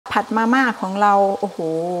ผัดมาม่าของเราโอ้โห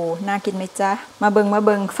น่ากินไหมจ๊ะมาเ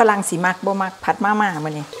บิงฝรั่งสีมักบ่มักผัดมาม่ามั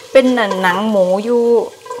นนี่เป็นหนังหมูอยู่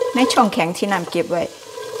ในช่องแข็งที่น้ำเก็บไว้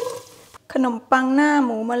ขนมปังหน้าห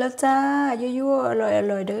มูมาแล้วจ้ายั่วๆอร่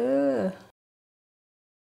อยเด้อ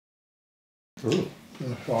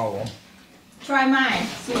Try mine.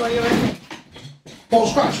 See what you think. What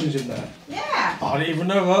scratchings in there? Yeah. I didn't even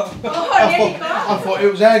know that. Oh, there you go. I thought it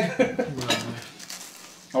was egg.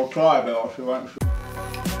 I'll try a bit. I'll see what.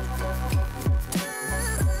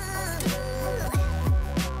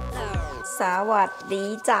 สวัสดี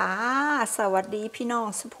จ้าสวัสดีพี่น้อง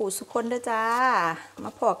สุภูสุคนเด้อจ้ามา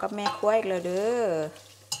พอกับแม่ครัวอีกแล้วเด้อ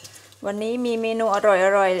วันนี้มีเมนูอ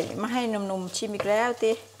ร่อยมาให้หนุ่มๆชิมอีกแล้ว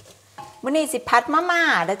ติวันนี้สิผัดมาม่า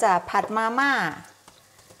เด้อจ้าผัดมาม่า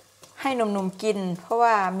ให้หนุ่มๆกินเพราะ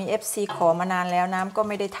ว่ามี FC ขอมานานแล้วน้ำก็ไ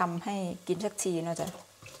ม่ได้ทำให้กินสักทีเนาะจ้ะ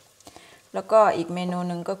แล้วก็อีกเมนู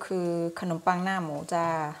หนึ่งก็คือขนมปังหน้าหมูจ้า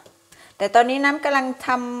แต่ตอนนี้น้ำกำลังท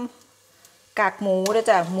ำกากหมูเด้อ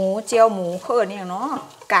จ้ะหมูเจียวหมูเขาเอิ้นอย่างเนาะ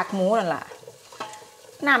กากหมูนั่นล่ะ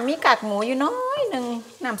น้ำมีกากหมูอยู่น้อยนึง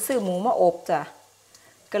น้ำซื้อหมูมาอบจ้ะ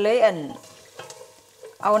ก็เลย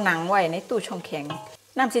เอาหนังไว้ในตู้ช่องแข็ง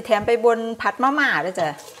น้ำสิแถมไปบนผัดมาม่าเด้อจ้ะ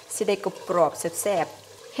สิได้กรอบๆแซ่บ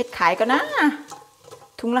ๆเฮ็ดขายก็นะ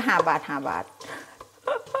ถุงละ5 บาท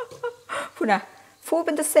พูดนะฟูเ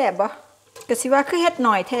ป็นตะแซ่บบ่ก็สิว่าคือเฮ็ดห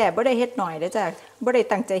น่อยแท้บ่ได้เฮ็ดหน่อยเด้อจ้ะบ่ได้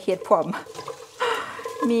ตั้งใจเฮ็ดพร้อม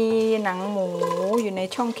มีหนังหมูอยู่ใน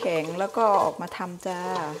ช่องแข็งแล้วก็ออกมาทำจ้า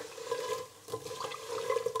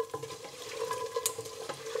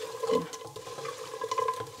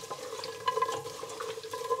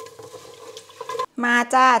มา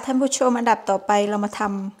จ้าท่านผู้ชมอันดับต่อไปเรามาท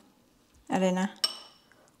ำอะไรนะ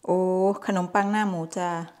โอ้ขนมปังหน้าหมูจ้า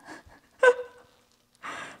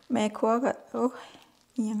แม่ครัวก็โอ้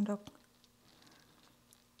ยยังดอก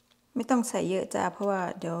ไม่ต้องใส่เยอะจ้าเพราะว่า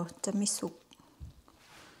เดี๋ยวจะไม่สุก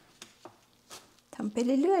ทำไป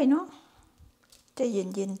เรื่อยๆเนาะใจเ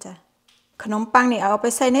ย็นๆจ้ะขนมปังนี่เอาไป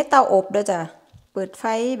ใส่ในเตาอบเด้อจ้ะเปิดไฟ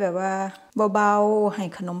แบบว่าเบาๆให้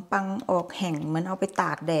ขนมปังออกแห้งเหมือนเอาไปต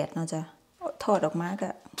ากแดดเนาะจ้ะทอดออกมาก็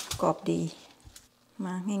กรอบดีม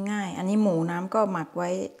าง่ายๆอันนี้หมูน้ำก็หมักไว้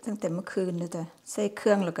ตั้งแต่เมื่อคืนเด้อจ้ะใส่เค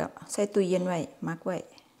รื่องแล้วก็ใส่ตู้เย็นไว้หมักไว้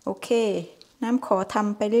โอเคน้ำขอท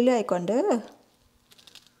ำไปเรื่อยๆก่อนเด้อ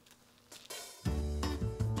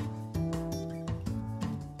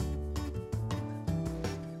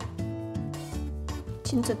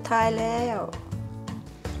ชิ้นสุดท้ายแล้ว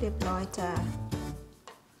เรียบร้อยจ้า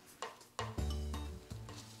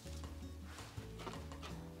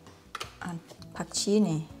ผักชี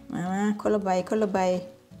นี่มาคนละใบ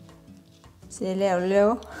เสร็จแล้วเร็ว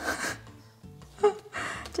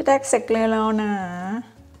จะได้เสร็จแล้วนะ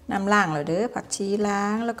น้ำล้างแล้วเด้อผักชีล้า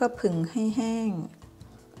งแล้วก็ผึ่งให้แห้ง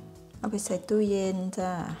เอาไปใส่ตู้เย็นจ้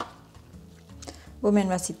าบ่แม่น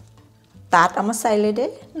ว่าสิตัดเอามาใส่เลยเด้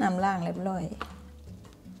น้ำล้างเรียบร้อย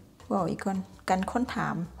ว้าวอีกคนกันค้นถา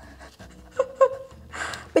ม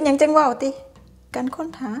เป็นอย่างจังว้าวติกันค้น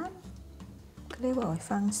ถามก็เลยบอกให้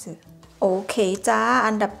ฟังสิโอเคจ้า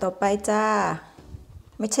อันดับต่อไปจ้า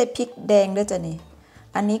ไม่ใช่พริกแดงด้วยจ้ะนี่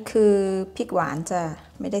อันนี้คือพริกหวานจ้า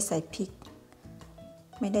ไม่ได้ใส่พริก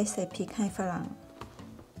ให้ฝรั่ง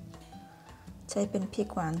ใช้เป็นพริก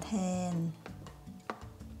หวานแทน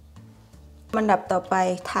อันดับต่อไป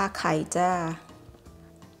ทาไข่จ้า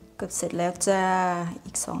เกือบเสร็จแล้วจ้า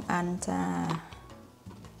อีก2 อันจ้า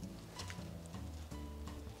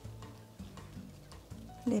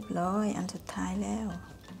เรียบร้อยอันสุดท้ายแล้ว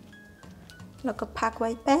แล้วก็พักไว้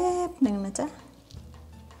แป๊บหนึ่งนะจ๊ะ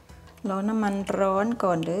รอน้ำมันร้อน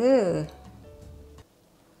ก่อนเด้อ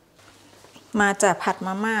มาจากผัดม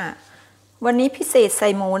าม่าวันนี้พิเศษใส่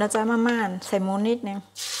หมูนะจ๊ะมาม่าใส่หมูนิดนึง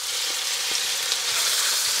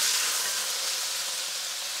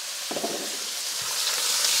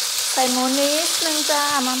ใส่หมูนิดนึงจ้า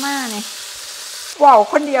มาม่าเนี่ยว้าว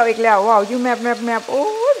คนเดียวอีกแล้วว้าวอยู่แมบโอ้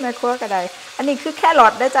ยแม่ครัวกระไดอันนี้คือแค่หลอ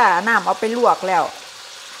ดได้จ้าน้ำเอาไปลวกแล้ว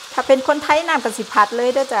ถ้าเป็นคนไทยน้ำกับสิผัดเลย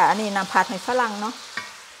ได้จ้าอันนี้น้ำผัดให้ฝรั่งเนาะ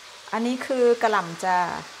อันนี้คือกระหล่ำจ้า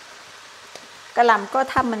กระหล่ำก็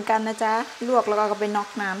ทำเหมือนกันนะจ๊ะลวกแล้วก็ไปน็อก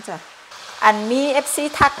น้ำจ้ะอันมี FC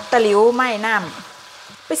ทักตะหลิวไม่น้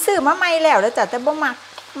ำไปซื้อมาใหม่แล้วแล้วจ้ะแต่บ่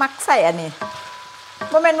มักใส่อันนี้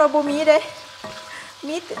บ่แม่นว่าบ่มีเด้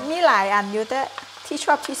มีหลายอันอยู่แต่ที่ช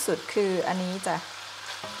อบที่สุดคืออันนี้จ้ะ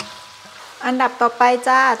อันดับต่อไป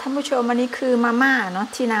จ้าท่านผู้ชมอันนี้คือมาม่าเนาะ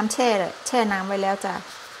ที่น้ำแช่น้ำไว้แล้วจ้ะ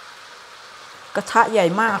กระทะใหญ่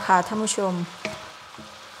มากค่ะท่านผู้ชม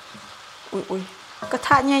อุ้ยกระท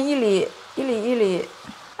ะใหญ่อีหลี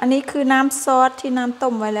อันนี้คือน้ำซอสที่น้ำต้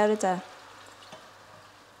มไว้แล้วด้วยจ้ะ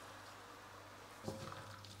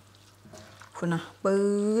คุณนะปื๊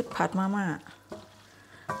ดผัดมาม่า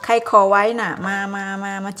ใครขอไว้น่ะม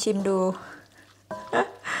าชิมดู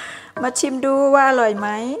มาชิมดูว่าอร่อยไหม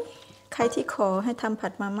ใครที่ขอให้ทำผั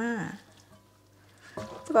ดมาม่า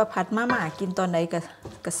แต่ว่าผัดมาม่ากินตอนไหน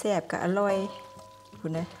ก็แซ่บก็อร่อยคุ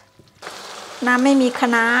ณนะน้ำไม่มีคะ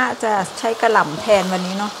น้าจะใช้กระหล่ำแทนวัน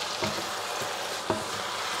นี้เนาะ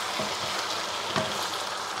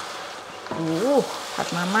โอ้ผัด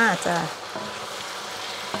มาม่าจ้ะ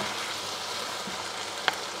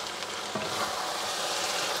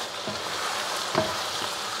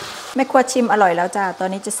แม่ครัวชิมอร่อยแล้วจ้าตอน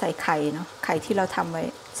นี้จะใส่ไข่เนาะไข่ที่เราทำไว้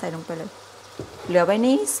ใส่ลงไปเลยเหลือไว้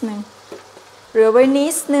นิด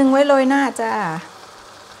นึงไว้โรยหน้าจ้า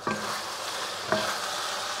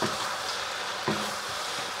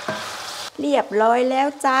เรียบร้อยแล้ว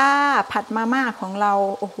จ้าผัดมาม่าของเรา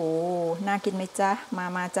โอ้โหน่ากินไหมจ้า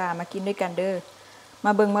มาจ้ามากินด้วยกันเด้อม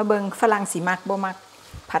าเบิงฝรั่งสีมักบ่มัก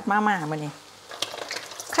ผัดมาม่ามื้อนี้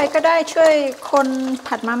ใครก็ได้ช่วยคน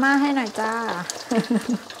ผัดมาม่าให้หน่อยจ้า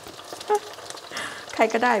ใคร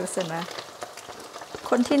ก็ได้เสร็จนะ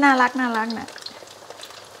คนที่น่ารักน่ะ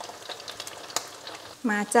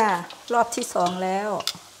มาจ้ารอบที่2แล้ว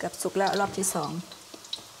กับสุกแล้วรอบที่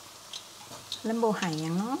2แล้วโบไห่ยั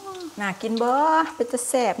งเนาะน่ากินบ่เป็นตะ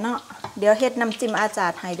แสบเนาะเดี๋ยวเฮ็ดน้ำจิ้มอาจา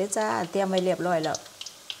รย์ให้เด้อจ้าเตรียมไว้เรียบร้อยแล้ว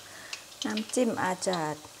น้ำจิ้มอาจา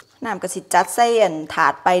รย์น้ำกระสิจัดใส่ถา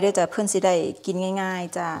ดไปเด้อจ้าเพื่อนสิได้กินง่าย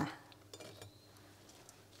ๆจ้า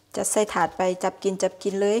จัดใส่ถาดไปจับกิ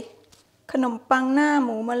นเลยขนมปังหน้าห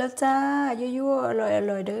มูมาแล้วจ้ายั่วๆอร่อ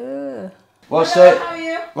ยเด้อ What's Hello, it? how are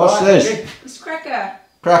you? What's this? It's cracker.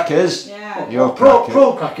 Crackers? Yeah. Your Prawn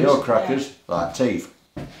crackers. crackers. Your crackers. Like teeth.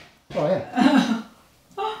 Oh yeah.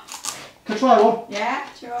 Can I try one? Yeah,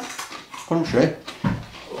 sure. Country.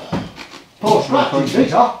 Pork scratching,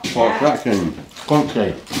 these are. Pork cracking. Country.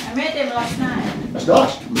 I made them last night. That's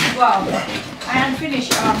nice. Well, I hadn't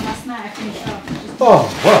finished off last night. I finished off. Oh,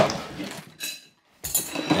 well.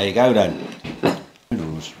 There you go then.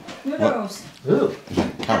 Noodles. Noodles. Ooh.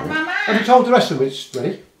 Carrot. Mama. Have you told the rest of them it's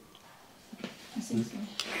ready? I think so.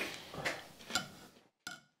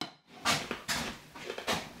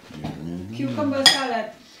 Cucumber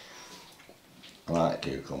salad. I like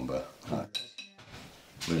cucumber.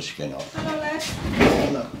 With the skin off. Hello, Les.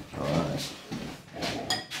 Alright.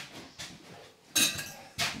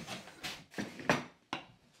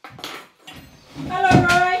 Hello,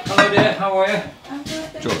 Roy. Hello dear, how are you? I'm good,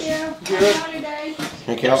 thank Good. you. Good. On holiday.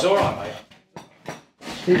 Thank you. It's alright mate.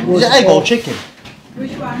 Is it egg or chicken?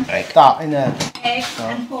 Which one? That in there. Egg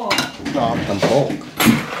and pork. And pork.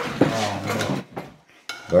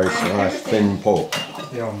 Very nice thin pork.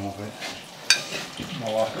 Yeah, I'm off it. My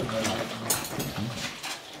wife couldn't really make it.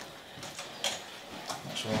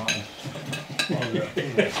 That's alright.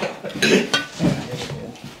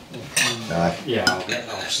 Nice. Yeah, I'll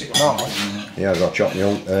stick on that. Yeah, I've got chopped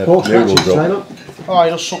Pork noodles scratching, up. Oh,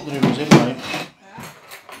 you'll suck the noodles in, mate.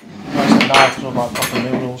 Nice and knife to about proper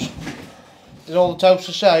noodles. Is all the toast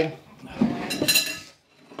the same?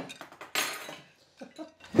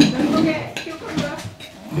 Don't forget cucumber.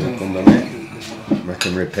 Cucumber, mate. Make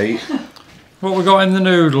them repeat. What we got in the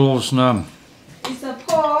noodles, Nam? It's a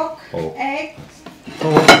pork, Pork. egg,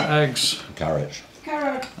 Pork, eggs. Carrots.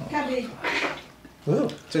 carrot, cabbage. Ooh.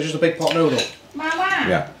 So it's just a big pot noodle. Mama.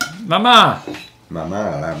 Yeah. Mama!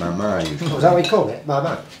 Mama, like mama used Oh, to. is that what you call it?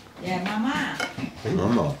 Mama. Yeah, mama.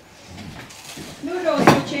 Mama. Noodles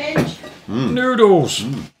for change. Noodles!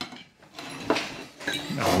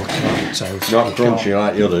 Oh, toast. Not crunchy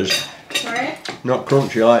like the others. Sorry? Not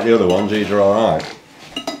crunchy like the other ones. These are alright.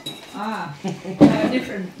 Ah,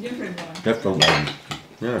 different one. Different ones.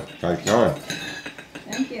 Yeah, tastes nice.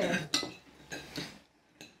 Thank you.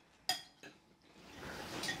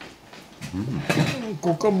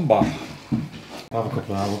 Cucumber. Have a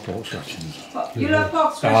couple of our pork scratchings. You love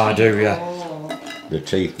pork Ah, I do, yeah. Oh, The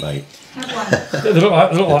teeth, mate. have one. They look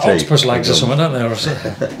like That's it. octopus legs or something, don't they? Or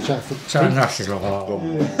something Jackfruit. nasty. Look like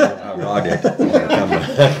that. I did.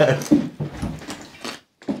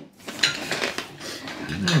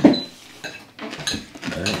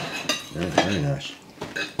 Very nice.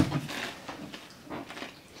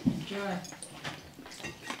 Enjoy.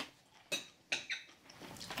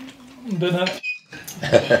 Dinner.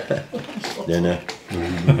 Dinner.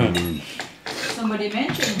 Somebody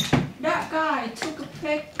mentioned that guy took a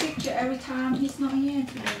picture every time he's not here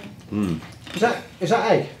today. Is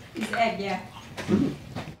that egg? It's egg, yeah.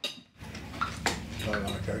 I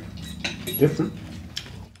like egg. Different.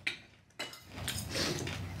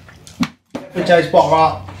 It tastes better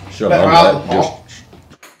out. So Better long, out of the just pot.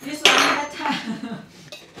 This one that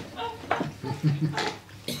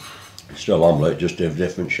time. still omelette, just of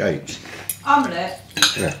different shapes. Oh, omelette.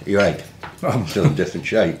 Yeah, your egg. Still in different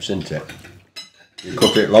shapes, isn't it? You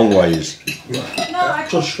cook it long ways. No,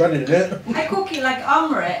 Just shredded it. I cook it like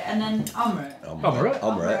omelette and then omelette. Omelette.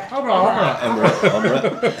 Omelette.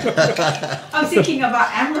 I'm thinking about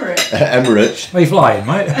emirate. Emirates. Are you flying,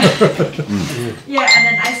 mate? Yeah, and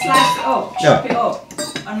then I slice it up, chop Yeah. it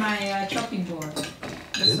up on my chopping board.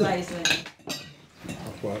 The slice it.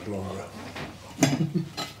 That's right, Laura.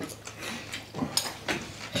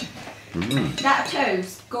 That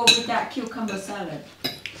toast go with that cucumber salad.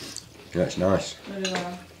 Yeah, it's nice. Really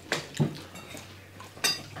well.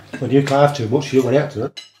 Well, you can't have too much, you're going out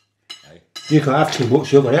tonight. You can't have too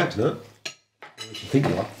much, you're going out tonight. You think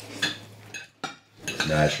you are.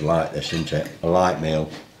 No, it's light, this, isn't it? A light meal.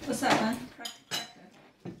 What's that, man? Cracker.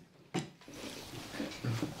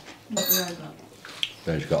 What have I got?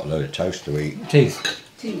 Then he's got a load of toast to eat. Teeth.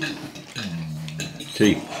 Tea.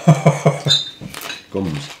 Tea.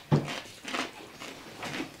 Gums.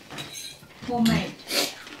 Homemade.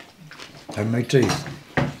 Homemade teeth.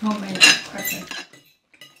 Homemade cracker.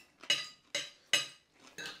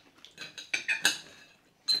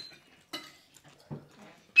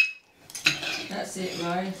 That's it,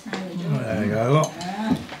 right? How you do it? There you go.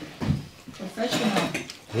 Yeah.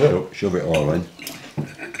 Professional. Shove it all in.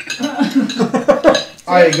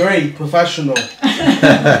 I agree, professional.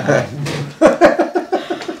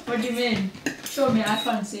 What do you mean? Show me, I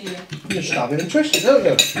can't see you. You stab it and twist it, don't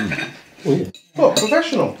you? Oh, yeah. Look,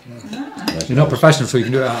 professional. You're not professional, so you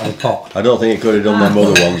can do it out of a pot. I don't think he could have done them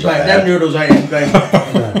other ones up Mate, them there. noodles ain't great.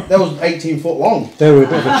 They was 18 foot long. They were a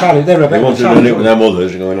bit of a challenge. They were a He bit of a wanted to do challenge. it with them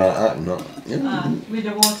others going like that and not. Yeah. With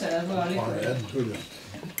the water as well, liquid.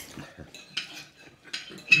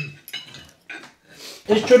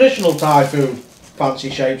 Is traditional Thai food fancy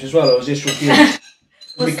shapes as well, or is this refused?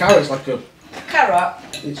 With carrots like a. Carrot.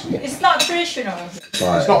 It's It's not traditional. it's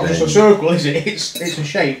not just a circle, is it? It's a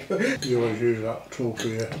shape. You always use that talk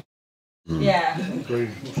here. Yeah. Green.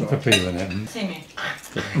 For peeling it. See me.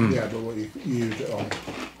 Yeah, but what you use it on?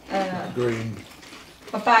 Green.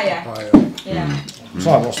 Papaya. Fire. Yeah.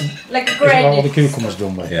 So what's Like a is what all the grated. cucumbers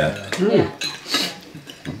done with? Yeah. Yeah.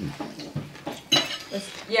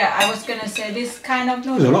 Yeah, I was gonna say this kind of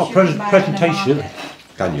noodles. There's a lot of you can buy on the presentation. market.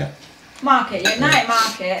 Can you? Market, yeah, night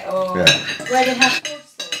market or Yeah. where they have food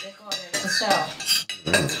stores, they call it to sell.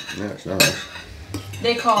 Yeah, it's nice.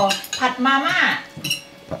 They call Pat Mama.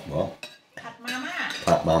 Pat what? Pat Mama.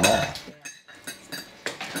 Pat Mama.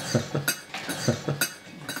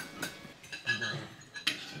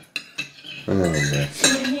 Oh, yeah.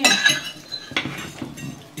 See it here.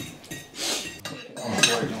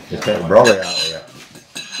 Just take the brolly out of here.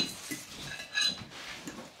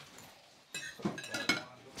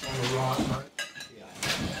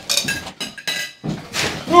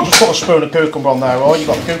 We'll just put a spoon of cucumber on there, or you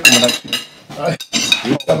got cucumber next to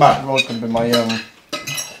you. You come back. Roy's gonna be my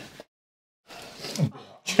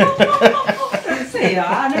See that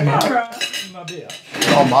on the camera.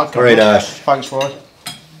 Oh my God. Very nice. Thanks, Roy.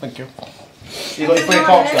 Thank you. You got your 3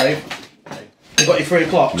 o'clock, Dave? You got your 3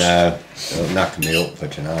 o'clocks? No, it'll knack me up for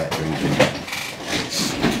tonight drinking.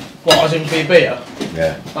 What, as in for beer?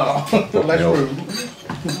 Yeah, Oh, less me up. room.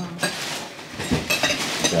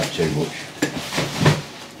 not too much.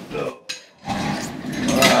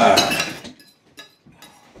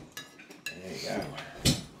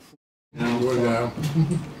 There you go.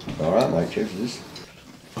 Alright, mate, cheers.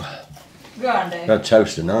 Go on, Dave. That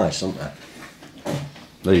toast are nice, aren't they?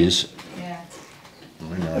 These, Yeah.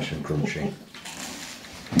 very nice and crunchy.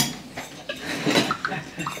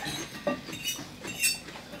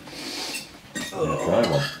 Try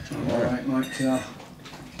one. Alright, mate,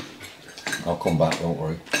 I'll come back, don't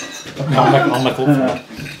worry. I'll make up for that.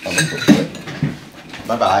 I'll make up for it.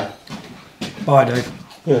 Bye bye. Bye, Dave.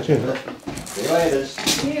 Yeah, cheers. See you later.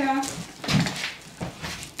 Yeah.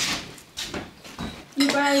 You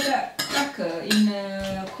buy that cracker in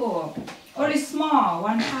the co-op. Only small,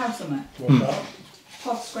 1,000.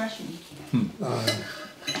 Pop scratching.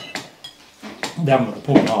 They haven't got the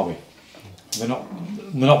point, are we? They're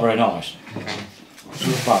not very nice.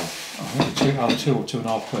 It's a bag. I think either 2 or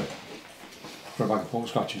 2.5 quid for a bag of pork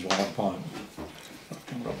scratches or 1 pint.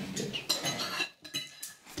 Fucking robbing bits.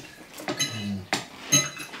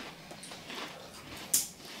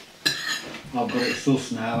 I've got it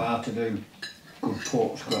sus now how to do good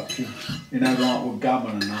pork scratching. You know, like with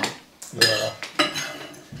gammon and that. Yeah.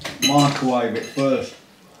 Microwave it first.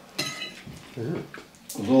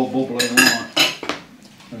 It's all bubbling right.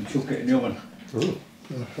 And chuck it in the oven.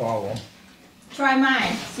 Try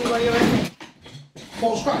mine. See what you think.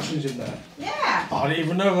 What scratchings in there? Yeah. I didn't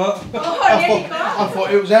even know that. Oh, there you go. I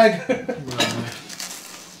thought it was egg.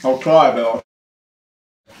 I'll try a bit.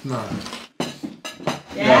 No.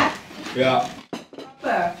 Yeah? Yeah.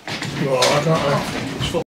 Proper. Well, I don't know. It's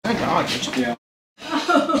full. I did. Yeah.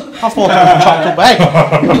 I thought it was chopped up egg.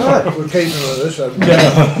 No, we're keeping it this.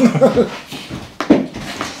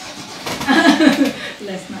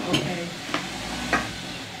 That's not okay.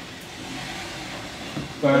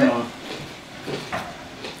 Very nice.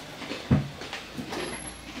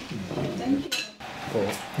 Thank you.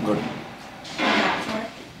 Pork. Good. Yeah, sorry.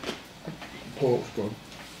 Pork's good.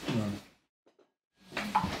 No.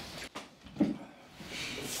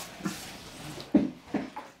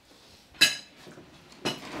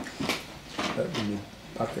 That in the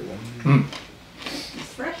packet one.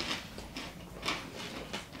 It's fresh.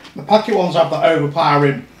 The packet ones have that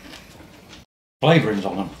overpowering. Flavourings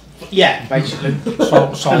on them. Yeah, basically.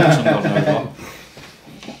 Salt and God knows what.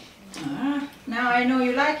 Ah, now I know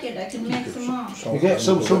you like it. I can make some more. You get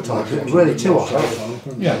some sometimes, it's really too hot.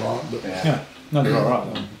 Yeah. Yeah. No, they're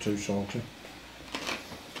alright though. Too salty.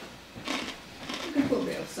 You can put a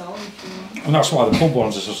bit of salt if you want. And that's why the pub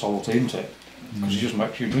ones are so salty, isn't it? Because it just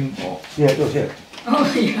makes you drink more. Yeah, it does, yeah.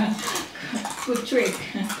 Oh yeah, good trick.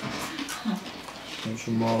 Want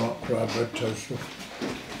some more like crab bread toaster?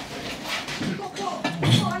 What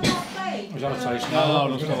on your plate? Is that a taste? No,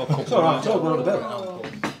 let's have a couple. It's alright, it's all well and better.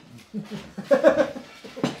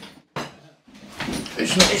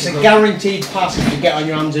 It's a guaranteed pass if you get on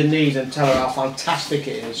your hands and knees and tell her how fantastic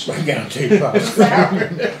it is. A guaranteed pass.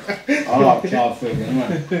 I like charred food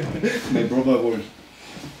anyway. My brother was.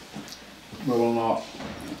 We were not.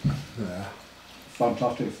 Yeah.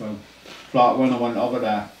 Fantastic food. It's like when I went over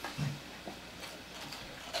there.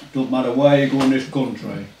 Doesn't matter where you go in this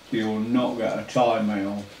country, you will not get a Thai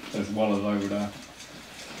meal as well as over there.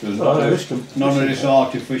 There's none of this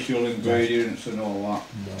artificial ingredients and all that.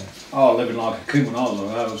 No. Oh, living like a king when I was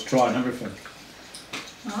over there. I was trying everything.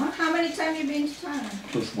 Oh, how many times have you been to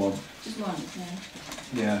Thailand? Just one. Just one, yeah.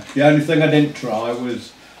 Yeah. The only thing I didn't try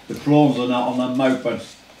was the prawns are not on the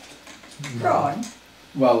mopeds. Prawn?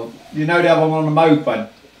 Well, you know they have them on the moped,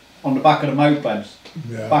 on the back of the mopeds,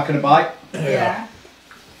 Yeah. back of the bike. Yeah.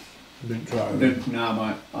 Didn't try I it. didn't, no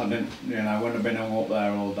mate, I didn't, you know, when I've been hung up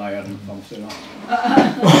there all day I didn't fancy that.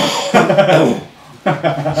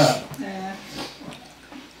 Yeah.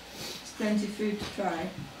 It's plenty of food to try.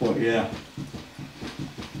 But yeah.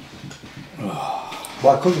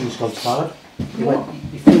 My cousin's gone to Thailand.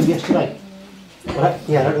 He flew yesterday.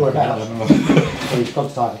 Yeah, I don't know whereabouts. So he's gone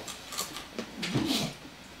to Thailand.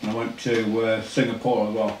 And I went to Singapore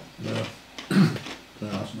as well. Yeah.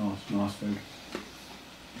 That's nice food.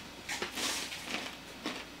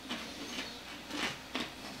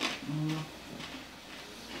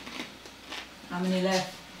 How many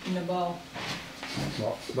left in the bowl?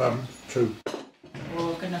 What? 2.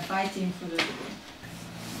 We're gonna fight him for the...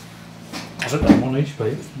 I think that one each,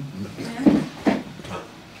 Pete.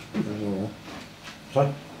 No.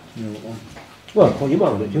 Sorry? You want one? Well, call your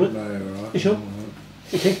mum on it, do you want? No, you're alright. You sure?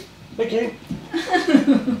 Okay. Okay.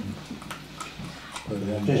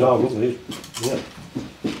 There's our look at it. Yeah.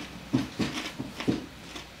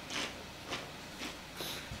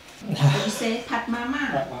 What did you say? Pat mama?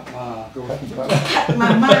 Go Pat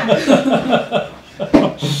mama.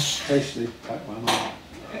 tasty, like my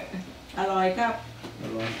อร่อยครับ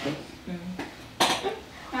mum.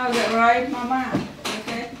 How's it right, mama?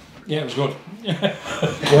 Okay. Yeah, it was good. Yeah,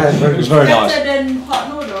 it's very It was good. very nice. Better than hot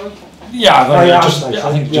noodles. Yeah, Oh, yeah, just, I'd say so. I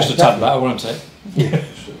think just a Yeah, tad better, wouldn't it?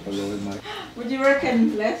 What do you reckon,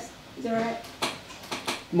 Les? Is it right?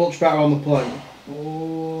 Much better on the plate.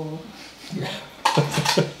 Oh.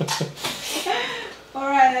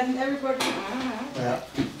 Alright then, everybody. Yeah.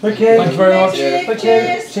 Thank you. Thank you very much. Cheers. Thank you.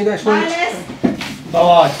 Cheers. See you next Bye, week. Les.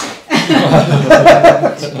 Bye.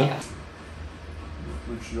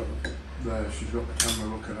 She's got the camera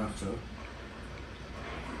looking at her.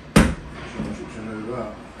 She wants you to do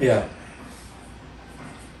that. Yeah.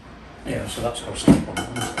 Yeah, so that's got to stop on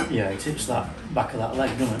that. Yeah, it hits that back of that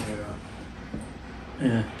leg, doesn't it? Yeah.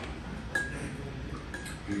 Yeah.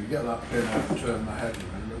 You can get that pin out and turn the head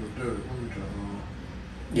around, it would do it, wouldn't it?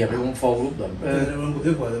 Yeah, but it won't fold up then. It won't go the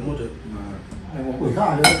other way then, would it? No. It won't. We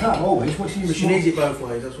can't always. What's But she needs it both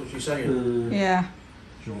ways, that's what she's saying. Yeah.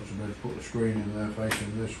 She wants to be able to put the screen in there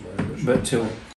facing this way. But till